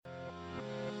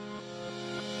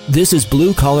This is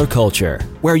Blue Collar Culture,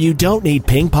 where you don't need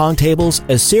ping pong tables,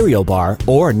 a cereal bar,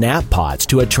 or nap pods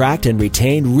to attract and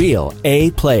retain real A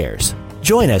players.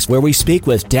 Join us where we speak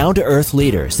with down-to-earth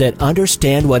leaders that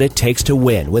understand what it takes to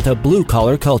win with a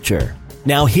blue-collar culture.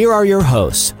 Now here are your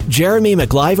hosts, Jeremy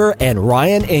McIver and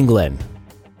Ryan England.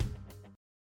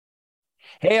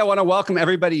 Hey, I want to welcome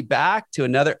everybody back to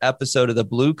another episode of the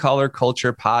Blue Collar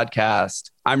Culture Podcast.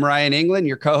 I'm Ryan England,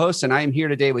 your co-host, and I am here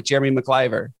today with Jeremy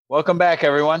McIver. Welcome back,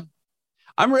 everyone.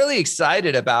 I'm really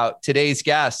excited about today's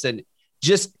guest and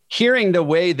just hearing the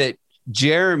way that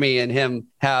Jeremy and him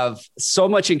have so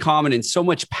much in common and so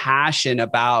much passion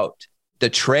about the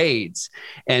trades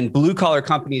and blue collar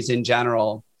companies in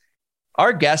general.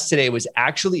 Our guest today was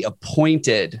actually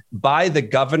appointed by the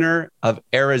governor of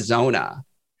Arizona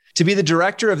to be the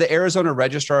director of the Arizona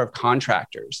Registrar of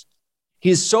Contractors. He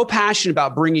is so passionate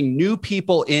about bringing new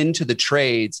people into the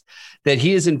trades that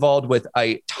he is involved with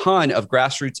a ton of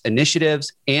grassroots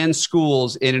initiatives and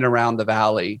schools in and around the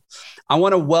Valley. I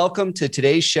want to welcome to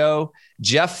today's show,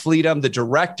 Jeff Fleetum, the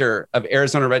director of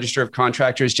Arizona Register of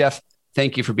Contractors. Jeff,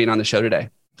 thank you for being on the show today.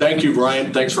 Thank you,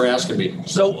 Brian. Thanks for asking me.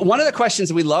 So one of the questions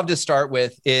that we love to start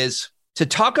with is to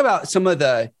talk about some of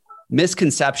the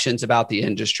misconceptions about the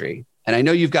industry. And I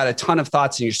know you've got a ton of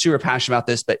thoughts and you're super passionate about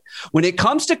this, but when it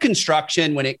comes to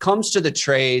construction, when it comes to the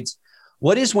trades,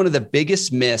 what is one of the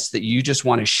biggest myths that you just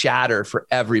want to shatter for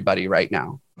everybody right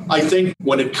now? I think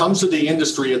when it comes to the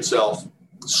industry itself,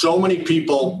 so many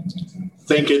people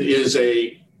think it is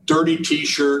a dirty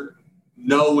t-shirt,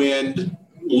 no end,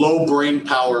 low brain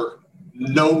power,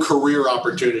 no career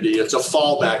opportunity. It's a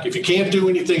fallback. If you can't do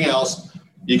anything else,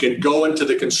 you can go into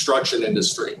the construction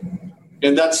industry.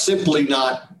 And that's simply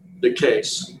not the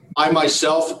case. I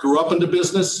myself grew up in the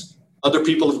business. Other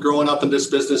people have grown up in this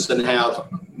business and have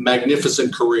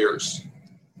magnificent careers.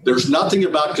 There's nothing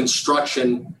about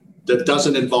construction that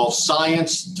doesn't involve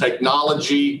science,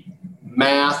 technology,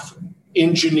 math,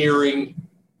 engineering,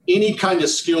 any kind of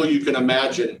skill you can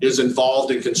imagine is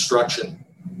involved in construction.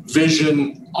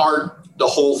 Vision, art, the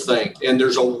whole thing. And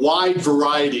there's a wide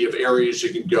variety of areas you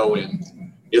can go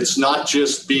in. It's not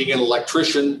just being an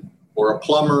electrician or a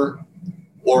plumber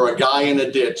or a guy in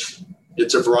a ditch.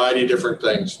 It's a variety of different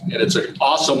things. And it's an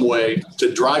awesome way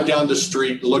to drive down the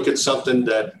street, look at something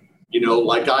that,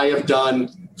 like I have done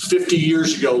 50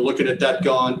 years ago, looking at that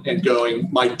gun and going,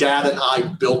 my dad and I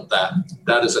built that.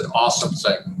 That is an awesome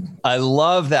thing. I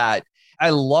love that. I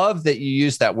love that you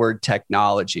use that word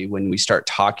technology when we start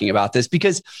talking about this,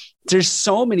 because there's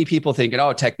so many people thinking,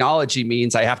 oh, technology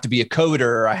means I have to be a coder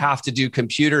or I have to do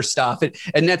computer stuff.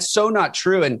 And that's so not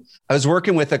true. And I was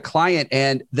working with a client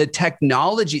and the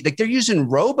technology, like they're using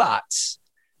robots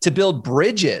to build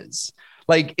bridges.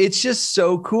 Like it's just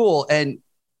so cool. And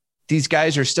these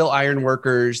guys are still iron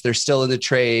workers. They're still in the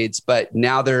trades, but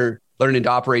now they're learning to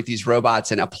operate these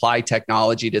robots and apply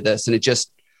technology to this. And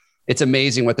it's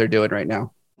amazing what they're doing right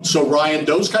now. So, Ryan,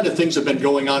 those kind of things have been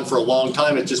going on for a long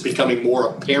time. It's just becoming more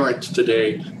apparent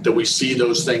today that we see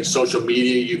those things. Social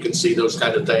media, you can see those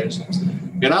kind of things.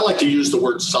 And I like to use the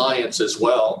word science as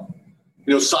well.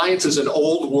 Science is an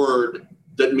old word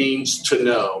that means to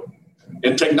know.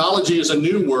 And technology is a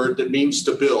new word that means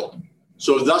to build.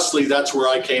 So thusly, that's where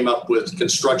I came up with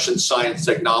construction science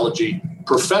technology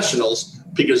professionals,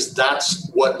 because that's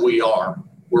what we are.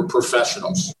 We're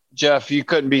professionals. Jeff, you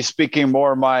couldn't be speaking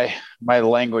more my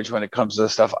language when it comes to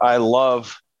this stuff. I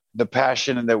love the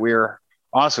passion that we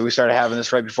started having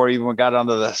this right before we even got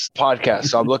onto this podcast.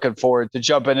 So I'm looking forward to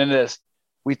jumping into this.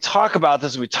 We talk about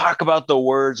this, we talk about the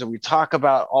words, and we talk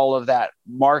about all of that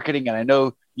marketing. And I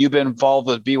know you've been involved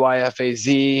with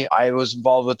BYFAZ. I was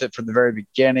involved with it from the very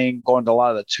beginning, going to a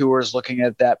lot of the tours, looking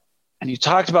at that. And you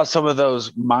talked about some of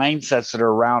those mindsets that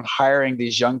are around hiring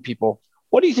these young people.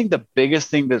 What do you think the biggest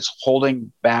thing that's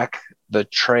holding back the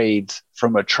trades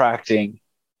from attracting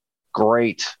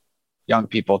great young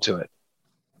people to it?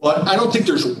 Well, I don't think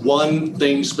there's one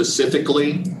thing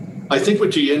specifically. I think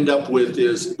what you end up with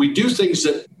is we do things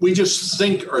that we just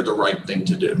think are the right thing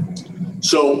to do.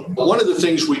 So one of the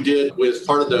things we did with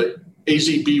part of the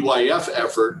AZBYF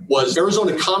effort was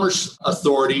Arizona Commerce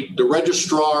Authority, the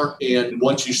registrar, and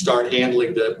once you start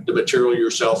handling the material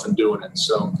yourself and doing it.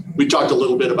 So we talked a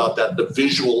little bit about that, the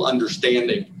visual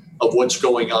understanding of what's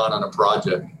going on a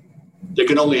project. It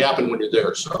can only happen when you're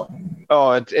there. So,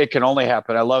 it can only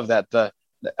happen. I love that. The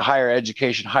higher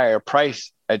education, higher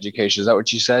price education. Is that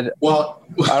what you said? Well,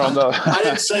 I don't know. I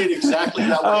didn't say it exactly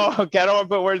that way. Oh, okay. I don't want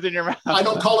to put words in your mouth. I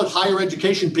don't call it higher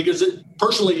education because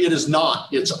personally it is not.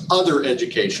 It's other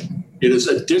education. It is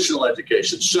additional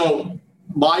education. So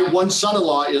my one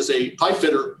son-in-law is a pipe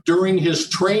fitter. During his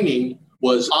training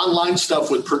was online stuff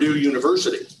with Purdue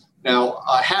University. Now,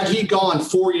 had he gone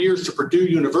 4 years to Purdue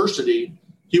University,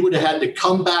 he would have had to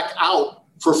come back out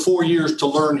for 4 years to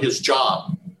learn his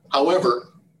job.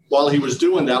 However, while he was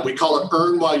doing that, we call it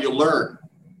earn while you learn.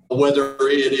 Whether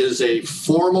it is a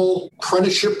formal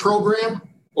apprenticeship program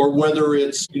or whether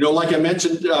it's, like I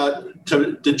mentioned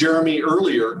to Jeremy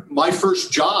earlier, my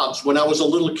first jobs when I was a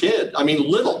little kid,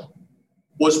 little,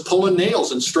 was pulling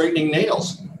nails and straightening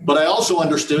nails. But I also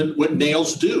understood what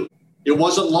nails do. It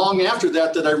wasn't long after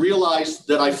that I realized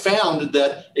that I found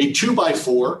that a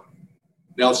 2x4,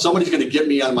 now if somebody's going to get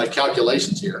me on my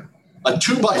calculations here, a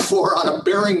 2x4 on a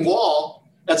bearing wall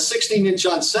at 16 inch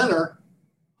on center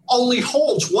only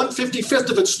holds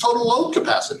 1/55th of its total load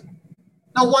capacity.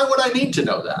 Now, why would I need to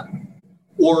know that?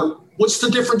 Or what's the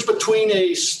difference between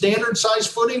a standard size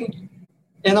footing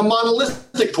and a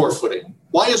monolithic pour footing?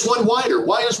 Why is one wider?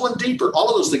 Why is one deeper? All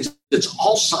of those things. It's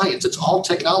all science. It's all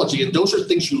technology. And those are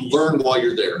things you learn while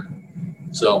you're there.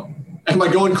 So am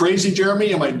I going crazy,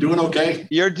 Jeremy? Am I doing okay?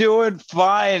 You're doing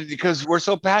fine because we're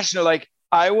so passionate. Like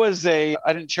I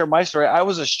didn't share my story. I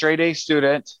was a straight A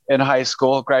student in high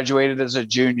school, graduated as a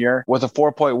junior with a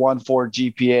 4.14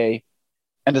 GPA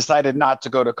and decided not to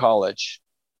go to college.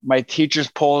 My teachers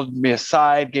pulled me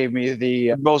aside, gave me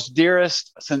the most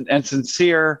dearest and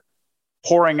sincere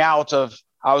pouring out of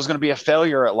I was going to be a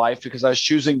failure at life because I was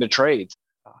choosing the trades.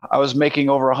 I was making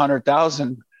over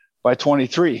 100,000 by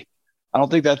 23. I don't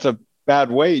think that's a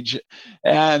bad wage.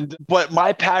 But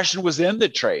my passion was in the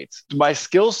trades. My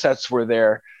skill sets were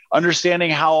there,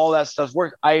 understanding how all that stuff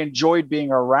worked. I enjoyed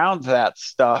being around that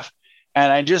stuff.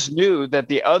 And I just knew that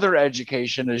the other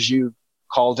education, as you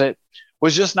called it,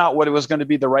 was just not what it was going to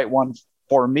be the right one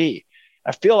for me.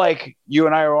 I feel like you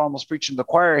and I are almost preaching to the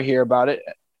choir here about it,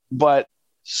 but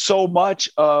so much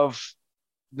of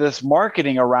this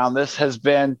marketing around this has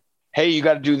been, hey, you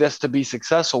got to do this to be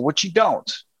successful, which you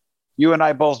don't. You and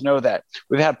I both know that.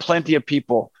 We've had plenty of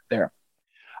people there.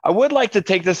 I would like to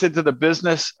take this into the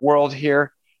business world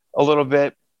here a little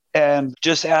bit and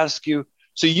just ask you,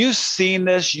 so you've seen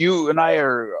this, you and I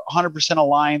are 100%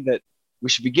 aligned that we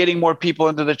should be getting more people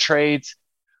into the trades.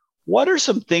 What are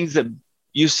some things that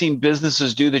you've seen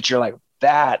businesses do that you're like,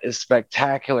 that is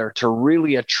spectacular to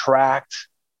really attract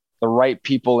the right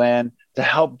people in, to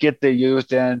help get the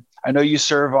youth in? I know you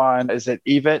serve on, is it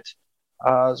EVIT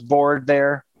board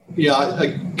there? Yeah,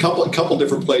 a couple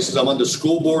different places. I'm on the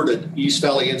school board at East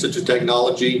Valley Institute of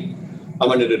Technology. I'm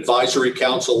on an advisory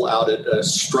council out at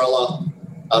Strela,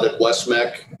 out at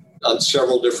WestMech, on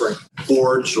several different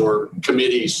boards or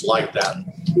committees like that.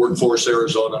 Workforce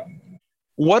Arizona.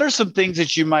 What are some things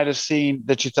that you might have seen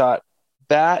that you thought,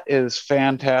 that is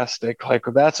fantastic? Like,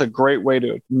 that's a great way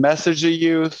to message the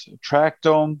youth, attract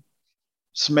them.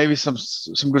 So maybe some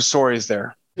good stories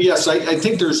there. Yes, I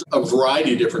think there's a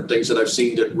variety of different things that I've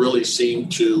seen that really seem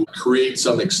to create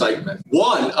some excitement.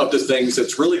 One of the things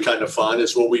that's really kind of fun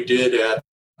is what we did at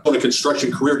one of the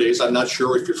construction career days. I'm not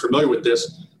sure if you're familiar with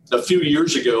this. A few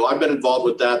years ago, I've been involved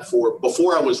with that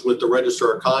before I was with the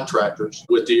Register of Contractors,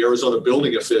 with the Arizona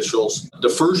building officials. The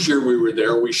first year we were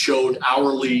there, we showed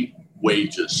hourly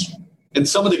wages. And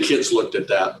some of the kids looked at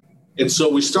that. And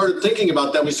so we started thinking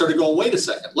about that. We started going, wait a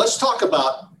second, let's talk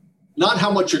about not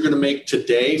how much you're going to make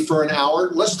today for an hour.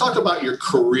 Let's talk about your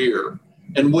career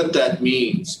and what that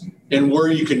means and where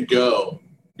you can go.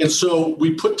 And so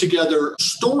we put together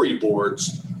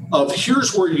storyboards of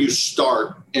here's where you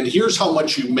start and here's how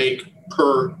much you make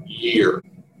per year.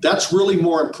 That's really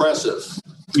more impressive.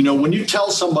 When you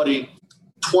tell somebody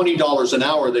 $20 an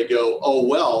hour, they go, oh,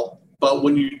 well. But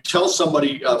when you tell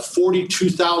somebody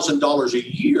 $42,000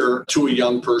 a year to a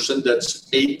young person that's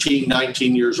 18,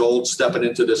 19 years old stepping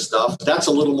into this stuff, that's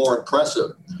a little more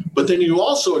impressive. But then you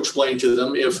also explain to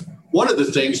them, if one of the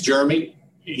things, Jeremy,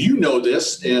 you know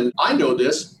this and I know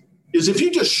this, is if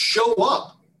you just show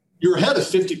up, you're ahead of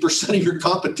 50% of your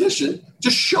competition.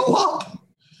 Just show up.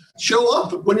 Show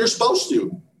up when you're supposed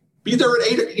to. Be there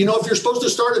at 8. If you're supposed to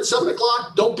start at 7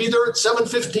 o'clock, don't be there at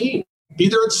 7:15. Be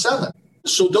there at 7.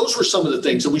 So those were some of the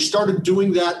things. And we started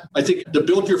doing that. I think the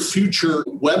Build Your Future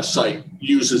website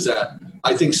uses that.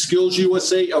 I think Skills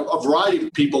USA, a variety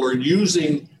of people are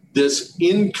using this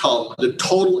income, the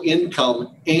total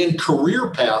income and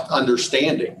career path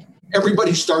understanding.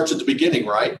 Everybody starts at the beginning,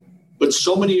 right? But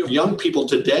so many of young people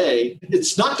today,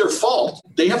 it's not their fault.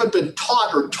 They haven't been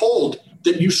taught or told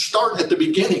that you start at the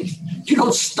beginning. You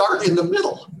don't start in the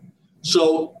middle.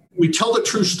 So we tell the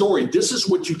true story. This is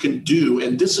what you can do,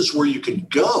 and this is where you can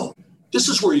go. This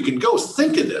is where you can go.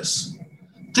 Think of this.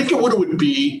 Think of what it would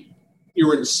be.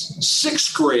 You're in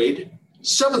 6th grade,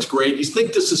 7th grade. You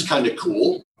think this is kind of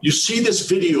cool. You see this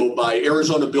video by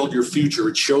Arizona Build Your Future.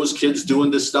 It shows kids doing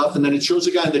this stuff, and then it shows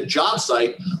a guy on the job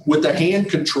site with the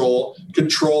hand control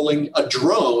controlling a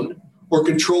drone or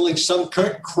controlling some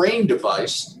crane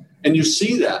device, and you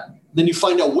see that. Then you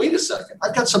find out, wait a second,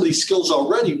 I've got some of these skills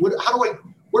already. Where do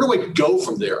I go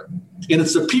from there? And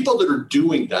it's the people that are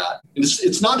doing that. And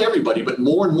it's not everybody, but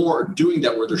more and more are doing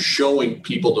that where they're showing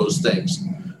people those things.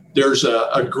 There's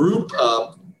a group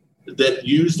that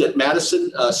used at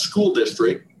Madison School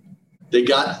District. They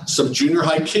got some junior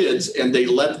high kids and they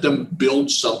let them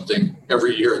build something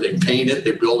every year. They paint it,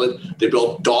 they build it, they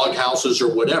build dog houses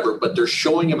or whatever, but they're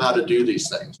showing them how to do these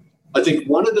things. I think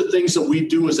one of the things that we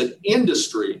do as an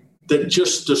industry that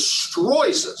just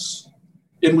destroys us,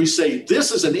 and we say,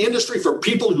 this is an industry for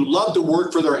people who love to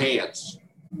work for their hands.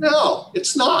 No,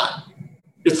 it's not.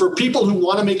 It's for people who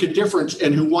want to make a difference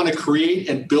and who want to create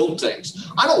and build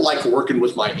things. I don't like working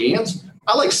with my hands.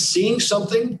 I like seeing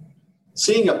something,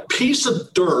 seeing a piece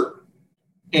of dirt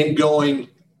and going,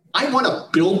 I want to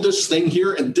build this thing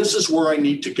here, and this is where I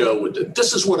need to go with it.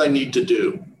 This is what I need to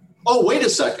do. Oh, wait a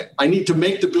second. I need to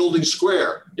make the building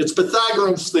square. It's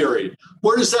Pythagorean's theory.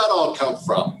 Where does that all come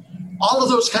from? All of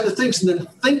those kind of things, and then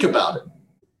think about it.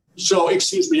 So,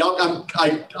 excuse me,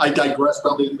 I digress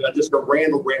probably. I just go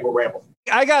ramble.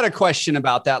 I got a question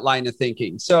about that line of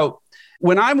thinking. So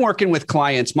when I'm working with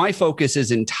clients, my focus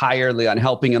is entirely on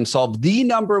helping them solve the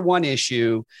number one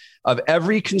issue of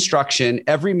every construction,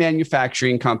 every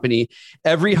manufacturing company,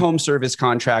 every home service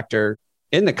contractor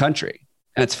in the country.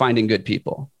 And it's finding good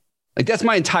people. Like, that's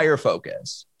my entire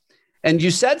focus. And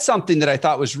you said something that I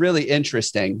thought was really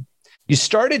interesting. You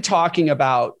started talking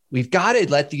about, we've got to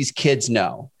let these kids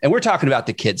know. And we're talking about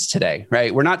the kids today,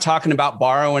 right? We're not talking about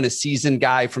borrowing a seasoned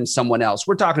guy from someone else.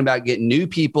 We're talking about getting new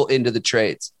people into the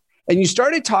trades. And you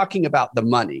started talking about the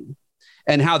money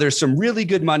and how there's some really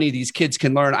good money these kids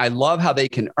can learn. I love how they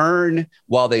can earn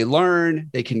while they learn.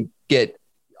 They can get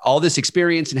all this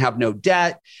experience and have no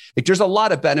debt. Like, there's a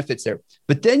lot of benefits there.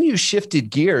 But then you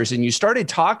shifted gears and you started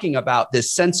talking about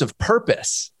this sense of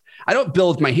purpose. I don't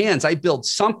build my hands. I build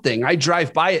something. I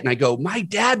drive by it and I go, my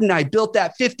dad and I built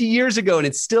that 50 years ago and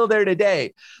it's still there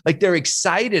today. Like, they're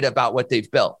excited about what they've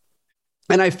built.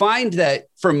 And I find that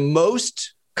for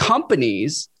most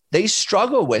companies, they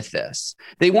struggle with this.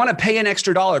 They want to pay an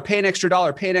extra dollar,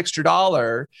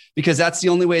 because that's the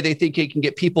only way they think they can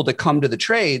get people to come to the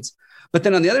trades. But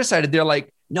then on the other side, they're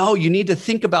like, no, you need to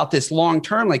think about this long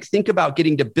term. Like, think about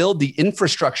getting to build the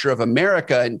infrastructure of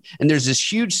America. And there's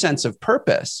this huge sense of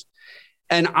purpose.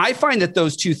 And I find that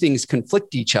those two things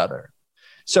conflict each other.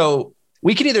 So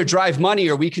we can either drive money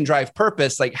or we can drive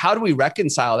purpose. Like, how do we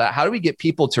reconcile that? How do we get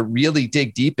people to really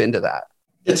dig deep into that?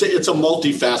 It's a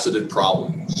multifaceted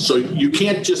problem. So you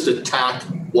can't just attack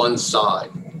one side.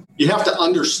 You have to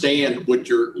understand what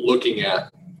you're looking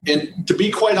at. And to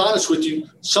be quite honest with you,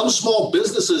 some small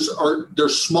businesses they're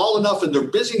small enough and they're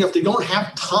busy enough, they don't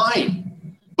have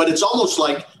time. But it's almost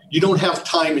like you don't have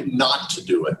time not to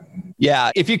do it.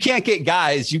 Yeah. If you can't get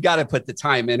guys, you got to put the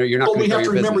time in or you're not going to grow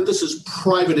your business. We have to remember this is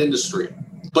private industry.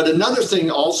 But another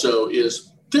thing also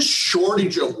is this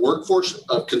shortage of workforce,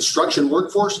 of construction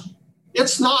workforce,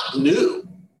 it's not new.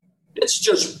 It's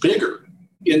just bigger.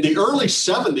 In the early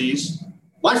 70s,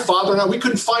 my father and I, we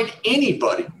couldn't find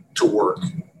anybody to work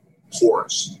for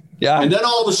us. Yeah. And then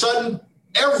all of a sudden,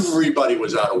 everybody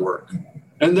was out of work.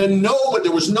 And then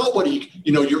there was nobody,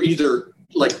 you're either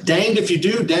like danged if you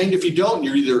do, danged if you don't.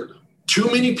 You're either too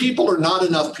many people or not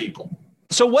enough people.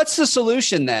 So what's the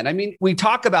solution then? I mean, we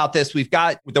talk about this. We've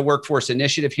got the Workforce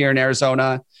Initiative here in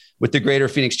Arizona with the Greater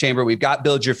Phoenix Chamber. We've got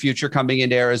Build Your Future coming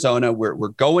into Arizona. We're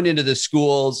going into the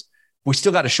schools. We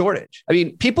still got a shortage. I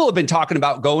mean, people have been talking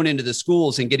about going into the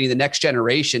schools and getting the next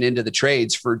generation into the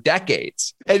trades for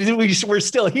decades. And we're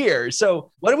still here.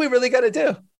 So what do we really got to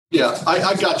do? Yeah,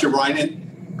 I got you,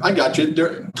 Ryan. I got you.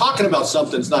 They're talking about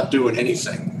something's not doing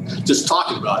anything. Just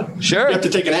talking about it. Sure. You have to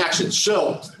take an action.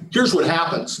 So here's what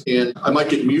happens. And I might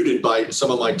get muted by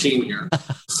some of my team here.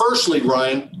 Firstly,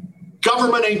 Ryan,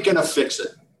 government ain't going to fix it.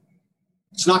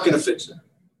 It's not going to fix it.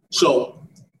 So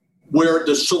where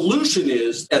the solution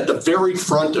is at the very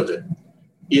front of it,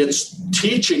 it's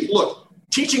teaching. Look,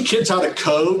 teaching kids how to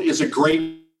code is a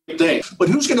great thing. But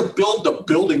who's going to build the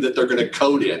building that they're going to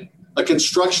code in? A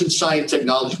construction science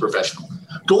technology professional.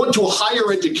 Going to a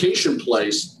higher education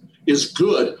place is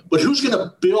good, but who's going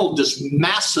to build this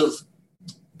massive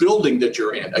building that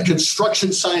you're in? A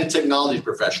construction science technology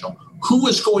professional. Who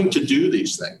is going to do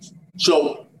these things?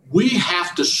 So we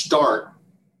have to start,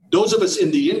 those of us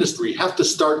in the industry have to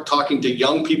start talking to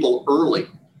young people early.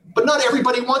 But not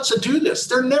everybody wants to do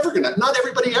this. Not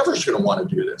everybody ever is going to want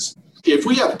to do this. If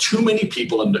we have too many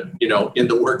people in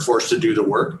the workforce to do the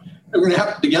work, then we're going to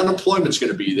have the unemployment's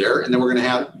going to be there, and then we're going to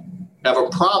have a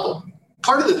problem.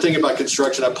 Part of the thing about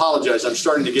construction, I apologize, I'm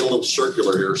starting to get a little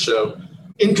circular here. So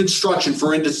in construction,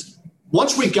 for instance,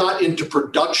 once we got into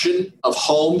production of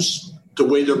homes the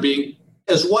way they're being,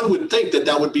 as one would think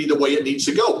that would be the way it needs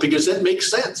to go, because that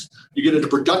makes sense. You get into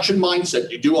production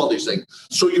mindset, you do all these things.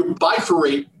 So you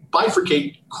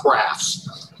bifurcate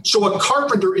crafts. So a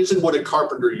carpenter isn't what a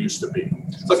carpenter used to be.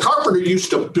 A carpenter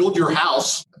used to build your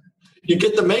house. You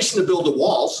get the mason to build the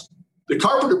walls. The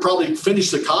carpenter probably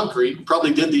finished the concrete,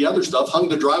 probably did the other stuff, hung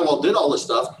the drywall, did all this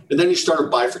stuff, and then he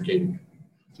started bifurcating.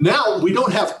 Now we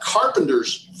don't have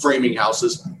carpenters framing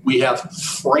houses. We have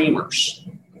framers,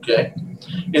 okay?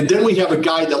 And then we have a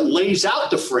guy that lays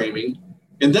out the framing,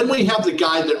 and then we have the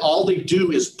guy that all they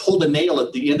do is pull the nail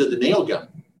at the end of the nail gun.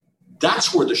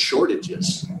 That's where the shortage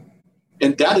is.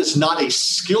 And that is not a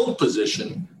skilled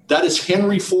position. That is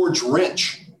Henry Ford's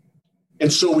wrench.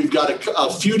 And so we've got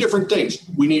a few different things.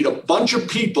 We need a bunch of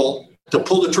people to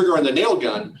pull the trigger on the nail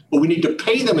gun, but we need to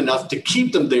pay them enough to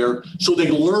keep them there so they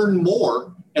learn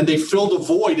more and they fill the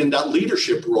void in that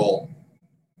leadership role.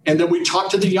 And then we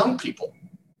talk to the young people.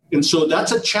 And so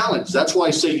that's a challenge. That's why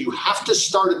I say you have to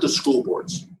start at the school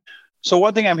boards. So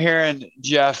one thing I'm hearing,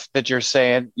 Jeff, that you're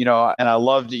saying, and I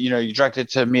loved, you directed it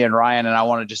to me and Ryan, and I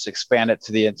want to just expand it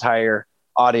to the entire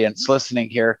audience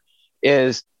listening here,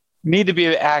 is need to be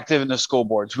active in the school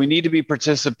boards. We need to be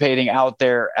participating out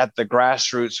there at the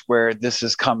grassroots where this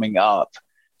is coming up.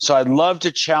 So I'd love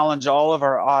to challenge all of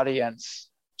our audience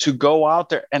to go out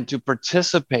there and to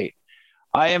participate.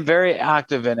 I am very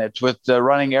active in it with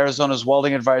running Arizona's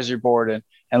Welding Advisory Board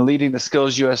and leading the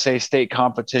Skills USA state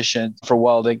competition for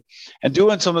welding and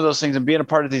doing some of those things and being a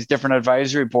part of these different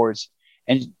advisory boards.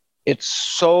 And it's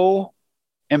so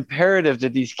imperative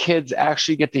that these kids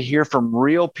actually get to hear from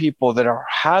real people that are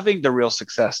having the real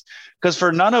success. Because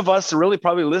for none of us really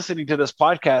probably listening to this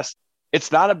podcast,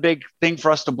 it's not a big thing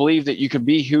for us to believe that you can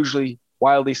be hugely,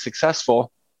 wildly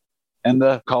successful in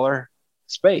the color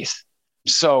space.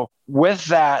 So with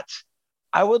that,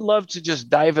 I would love to just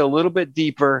dive a little bit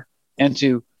deeper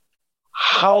into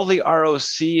how the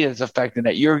ROC is affecting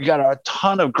it. You've got a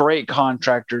ton of great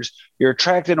contractors. You're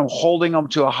attracting them, holding them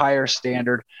to a higher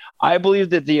standard. I believe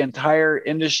that the entire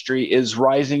industry is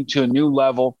rising to a new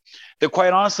level that,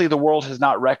 quite honestly, the world has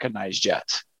not recognized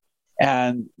yet.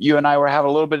 And you and I were having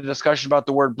a little bit of discussion about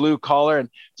the word blue collar. And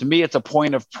to me, it's a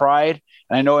point of pride.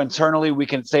 And I know internally we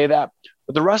can say that,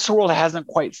 but the rest of the world hasn't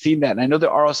quite seen that. And I know the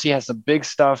ROC has some big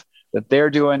stuff that they're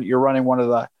doing. You're running one of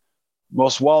the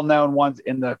most well-known ones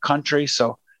in the country.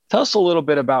 So tell us a little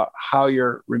bit about how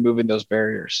you're removing those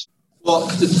barriers. Well,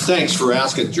 thanks for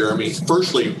asking, Jeremy.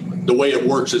 Firstly, the way it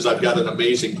works is I've got an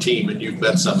amazing team, and you've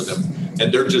met some of them,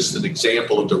 and they're just an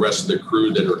example of the rest of the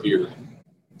crew that are here.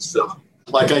 So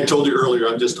like I told you earlier,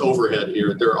 I'm just overhead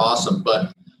here. They're awesome.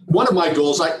 But one of my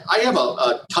goals, I have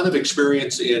a ton of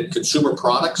experience in consumer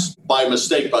products by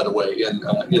mistake, by the way. In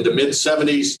the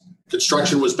mid-'70s,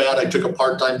 construction was bad. I took a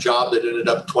part-time job that ended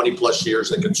up 20 plus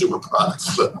years in consumer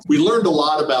products. But we learned a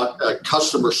lot about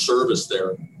customer service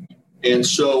there. And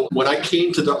so when I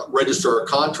came to the Register of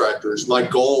Contractors, my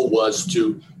goal was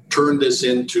to turn this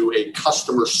into a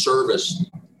customer service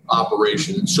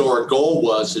operation. And so our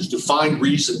goal is to find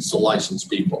reasons to license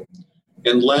people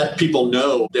and let people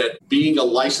know that being a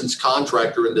licensed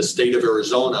contractor in the state of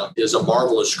Arizona is a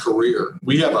marvelous career.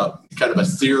 We have a kind of a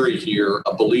theory here,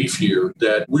 a belief here,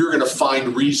 that we're going to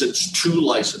find reasons to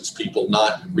license people,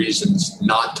 not reasons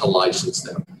not to license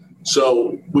them.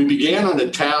 So we began on a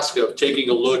task of taking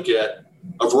a look at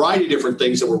a variety of different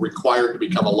things that were required to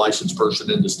become a licensed person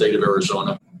in the state of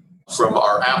Arizona, from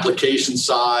our application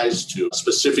size to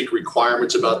specific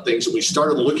requirements about things. And we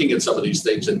started looking at some of these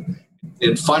things and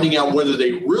finding out whether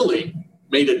they really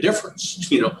made a difference.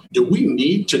 Do we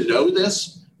need to know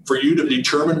this for you to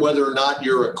determine whether or not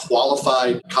you're a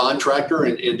qualified contractor?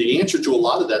 And the answer to a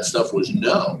lot of that stuff was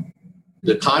no.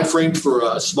 The time frame for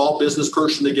a small business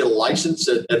person to get a license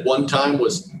at one time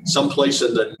was someplace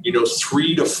in the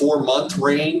 3 to 4 month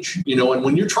range. And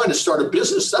when you're trying to start a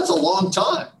business, that's a long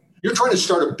time. You're trying to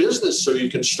start a business so you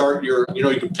can start you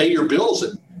can pay your bills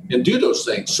and do those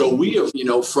things. So we have,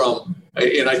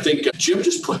 and I think Jim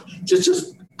just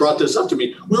brought this up to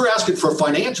me. We were asking for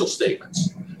financial statements.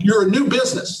 You're a new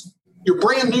business. You're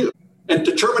brand new. And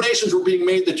determinations were being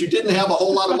made that you didn't have a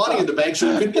whole lot of money in the bank,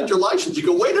 so you couldn't get your license. You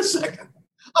go, wait a second.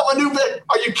 I'm a new bit.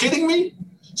 Are you kidding me?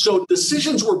 So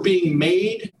decisions were being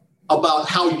made about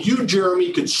how you,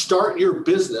 Jeremy, could start your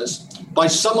business by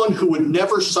someone who would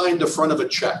never sign the front of a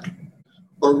check.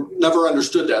 or never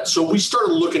understood that. So we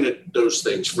started looking at those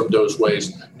things from those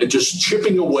ways and just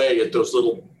chipping away at those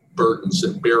little burdens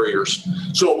and barriers.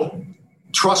 So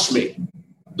trust me,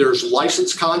 there's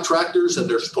licensed contractors and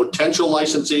there's potential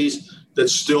licensees that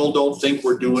still don't think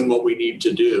we're doing what we need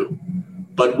to do.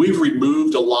 But we've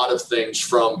removed a lot of things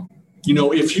from, I'll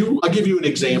give you an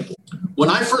example. When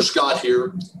I first got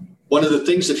here, one of the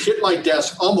things that hit my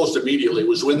desk almost immediately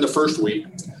was within the first week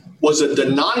was a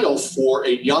denial for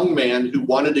a young man who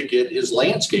wanted to get his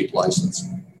landscape license.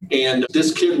 And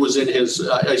this kid was in his,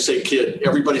 I say kid,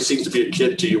 everybody seems to be a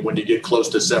kid to you when you get close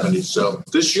to 70. So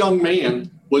this young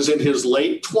man was in his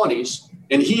late 20s,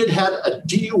 and he had a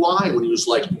DUI when he was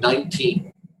like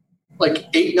 19,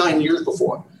 like 8-9 years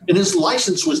before. And his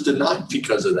license was denied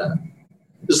because of that.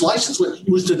 His license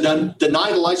was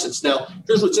denied a license. Now,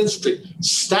 here's what's interesting.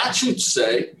 Statutes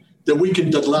say that we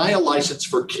can deny a license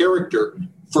for character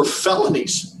for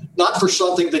felonies, not for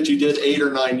something that you did 8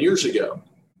 or 9 years ago.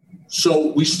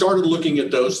 So we started looking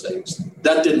at those things.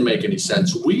 That didn't make any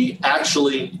sense. We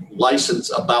actually license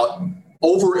about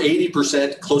over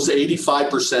 80%, close to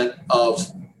 85% of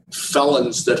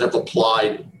felons that have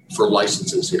applied for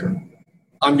licenses here.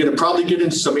 I'm going to probably get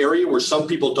into some area where some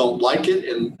people don't like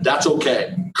it, and that's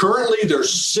okay. Currently,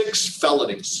 there's 6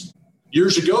 felonies.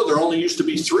 Years ago, there only used to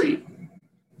be 3.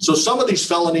 So some of these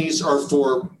felonies are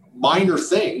for minor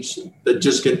things that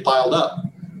just get piled up.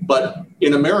 But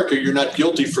in America, you're not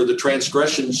guilty for the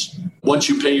transgressions once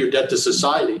you pay your debt to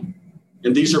society.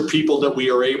 And these are people that we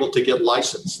are able to get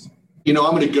licensed. I'm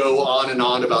going to go on and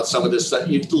on about some of this,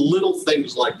 little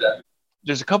things like that.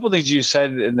 There's a couple of things you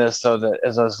said in this, though, that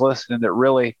as I was listening, that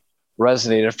really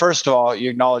resonated. First of all, you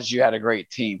acknowledged you had a great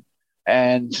team.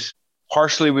 And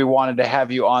partially we wanted to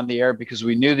have you on the air because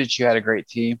we knew that you had a great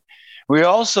team. We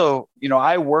also,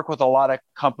 I work with a lot of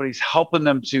companies helping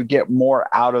them to get more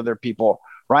out of their people.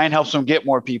 Ryan helps them get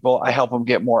more people. I help them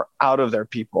get more out of their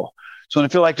people. So when I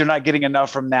feel like they're not getting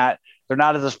enough from that, they're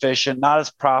not as efficient, not as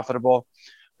profitable.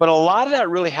 But a lot of that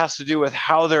really has to do with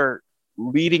how they're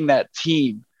leading that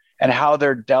team and how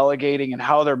they're delegating and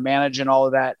how they're managing all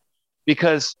of that.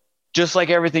 Because just like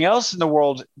everything else in the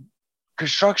world,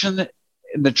 construction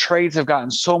and the trades have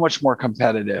gotten so much more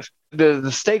competitive.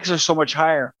 The stakes are so much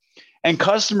higher. And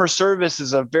customer service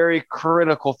is a very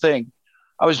critical thing.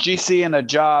 I was GCing a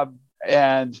job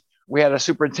and we had a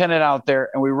superintendent out there,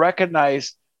 and we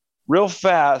recognized real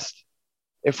fast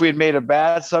if we had made a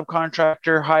bad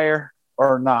subcontractor hire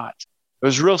or not. It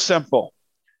was real simple.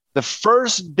 The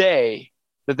first day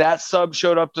that sub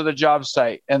showed up to the job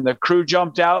site and the crew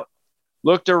jumped out,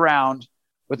 looked around,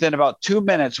 within about 2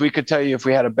 minutes, we could tell you if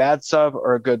we had a bad sub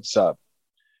or a good sub.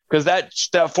 Because that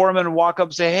foreman would walk up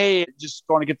and say, hey, just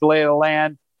going to get the lay of the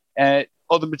land. And,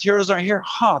 the materials aren't here.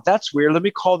 That's weird. Let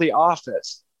me call the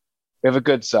office. We have a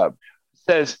good sub. It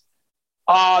says,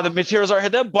 the materials aren't here.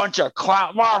 That bunch of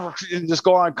clown, and just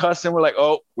go on cussing. We're like,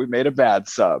 we made a bad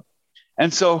sub.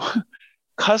 And so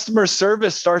customer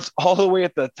service starts all the way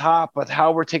at the top with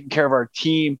how we're taking care of our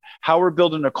team, how we're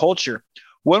building a culture.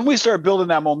 When we start building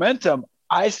that momentum,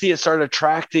 I see it start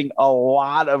attracting a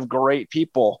lot of great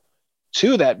people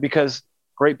to that because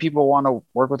great people want to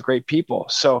work with great people.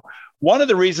 So one of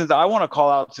the reasons I want to call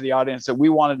out to the audience that we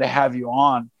wanted to have you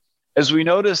on is we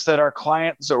noticed that our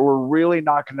clients that were really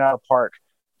knocking it out of the park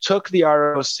took the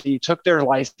ROC, took their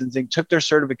licensing, took their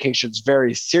certifications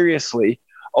very seriously,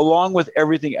 along with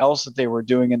everything else that they were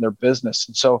doing in their business.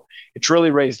 And so it's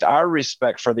really raised our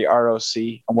respect for the ROC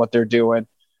and what they're doing,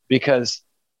 because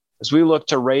as we look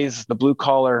to raise the blue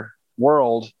collar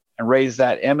world and raise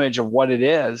that image of what it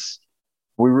is,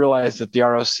 we realize that the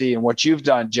ROC and what you've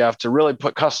done, Jeff, to really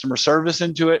put customer service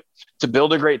into it, to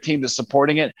build a great team that's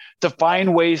supporting it, to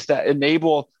find ways that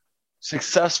enable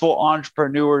successful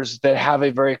entrepreneurs that have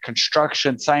a very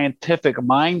construction scientific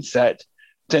mindset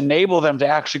to enable them to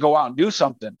actually go out and do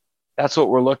something. That's what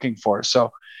we're looking for.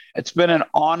 So it's been an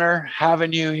honor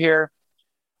having you here.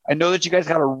 I know that you guys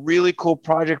got a really cool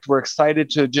project. We're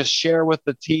excited to just share with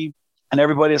the team and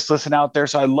everybody that's listening out there.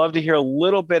 So I'd love to hear a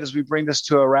little bit as we bring this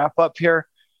to a wrap up here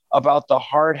about the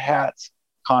hard hats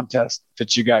contest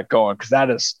that you got going, because that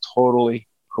is totally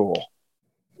cool.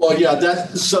 Well, yeah,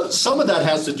 some of that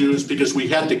has to do is because we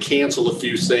had to cancel a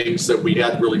few things that we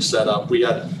had really set up. We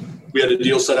had a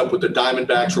deal set up with the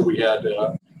Diamondbacks where we had,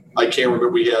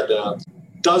 we had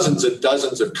dozens and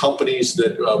dozens of companies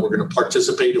that were going to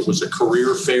participate. It was a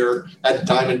career fair at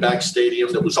Diamondback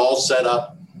Stadium that was all set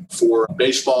up for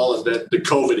baseball, and then the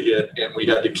COVID hit and we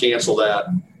had to cancel that.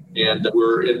 And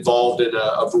we're involved in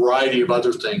a variety of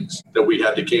other things that we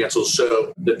had to cancel.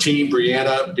 So the team,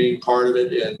 Brianna being part of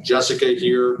it, and Jessica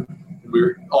here, we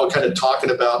were all kind of talking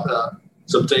about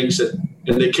some things that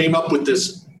And they came up with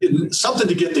this, something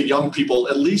to get the young people,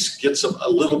 at least get a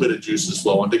little bit of juices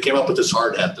flowing. They came up with this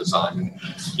hard hat design.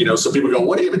 So people go,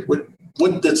 what,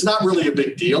 that's not really a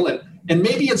big deal. And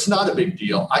maybe it's not a big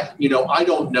deal. I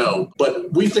don't know,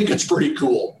 but we think it's pretty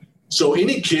cool. So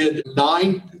any kid,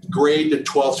 9th grade to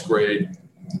 12th grade,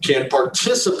 can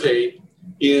participate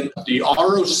in the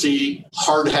ROC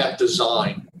hard hat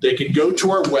design. They can go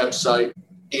to our website,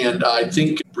 and I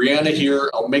think Brianna here,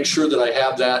 I'll make sure that I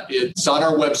have that. It's on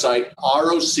our website,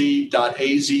 roc.az.gov,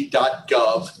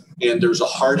 and there's a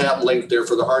hard hat link there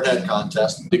for the hard hat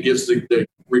contest that gives the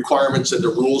requirements and the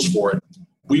rules for it.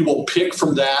 We will pick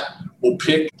from that. We'll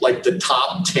pick like the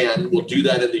top 10. We'll do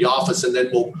that in the office, and then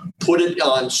we'll put it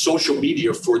on social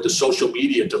media for the social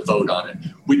media to vote on it.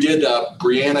 We did,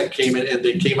 Brianna came in and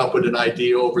they came up with an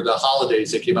idea over the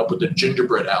holidays. They came up with the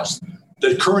gingerbread house.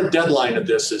 The current deadline of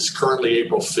this is currently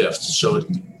April 5th, so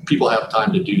people have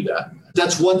time to do that.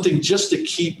 That's one thing, just to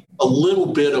keep a little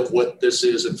bit of what this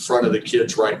is in front of the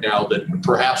kids right now that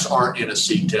perhaps aren't in a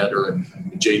CTED or a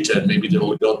JTED. Maybe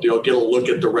they'll get a look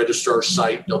at the registrar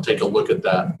site. They'll take a look at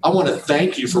that. I want to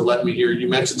thank you for letting me hear. You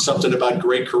mentioned something about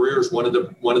great careers. One of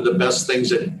the best things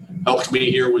that helped me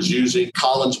here was using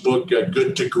Colin's book,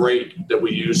 Good to Great, that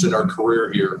we use in our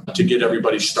career here to get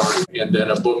everybody started. And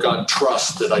then a book on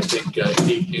trust that I think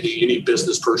any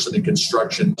business person in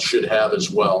construction should have as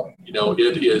well.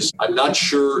 It is, I'm not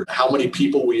sure how many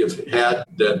people we have had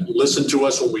that listen to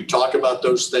us when we talk about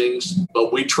those things,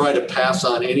 but we try to pass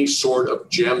on any sort of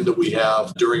gem that we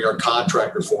have during our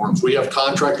contractor forums. We have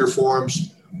contractor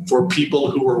forums for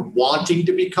people who are wanting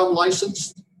to become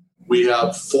licensed. We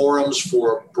have forums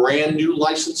for brand new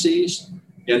licensees,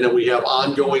 and then we have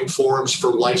ongoing forums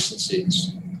for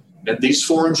licensees. And these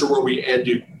forums are where we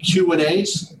do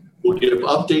Q&As. We'll give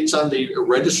updates on the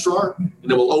registrar, and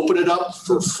then we'll open it up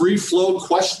for free flow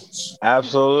questions.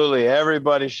 Absolutely.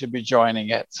 Everybody should be joining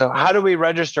it. So how do we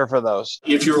register for those?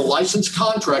 If you're a licensed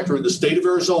contractor in the state of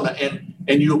Arizona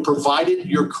and you provided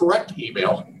your correct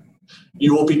email,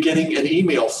 you will be getting an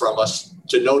email from us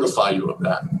to notify you of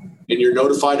that. And you're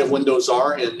notified of when those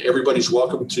are, and everybody's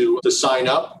welcome to sign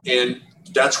up. And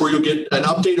that's where you'll get an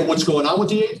update on what's going on with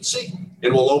the agency.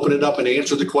 And we'll open it up and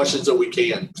answer the questions that we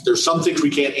can. If there's some things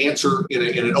we can't answer in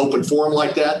an open forum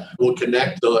like that, we'll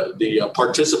connect the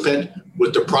participant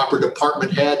with the proper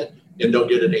department head, and they'll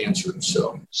get it answered.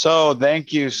 So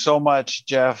thank you so much,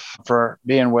 Jeff, for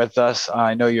being with us.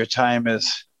 I know your time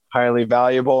is highly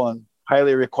valuable and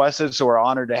highly requested, so we're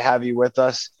honored to have you with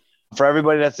us. For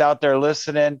everybody that's out there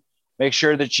listening, make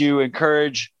sure that you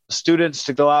encourage students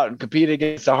to go out and compete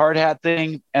against the hard hat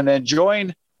thing, and then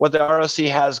join what the ROC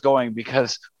has going,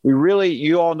 because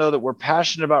you all know that we're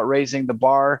passionate about raising the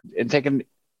bar and taking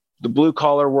the blue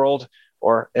collar world,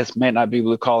 or it may not be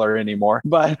blue collar anymore,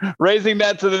 but raising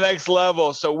that to the next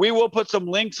level. So we will put some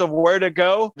links of where to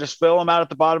go. Just fill them out at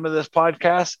the bottom of this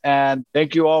podcast. And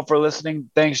thank you all for listening.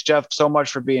 Thanks, Jeff, so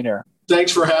much for being here.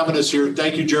 Thanks for having us here.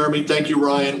 Thank you, Jeremy. Thank you,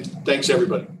 Ryan. Thanks,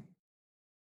 everybody.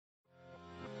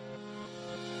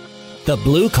 The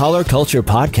Blue Collar Culture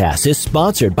Podcast is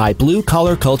sponsored by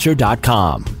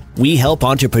BlueCollarCulture.com. We help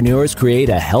entrepreneurs create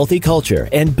a healthy culture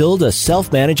and build a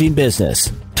self-managing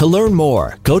business. To learn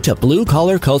more, go to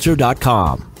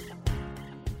BlueCollarCulture.com.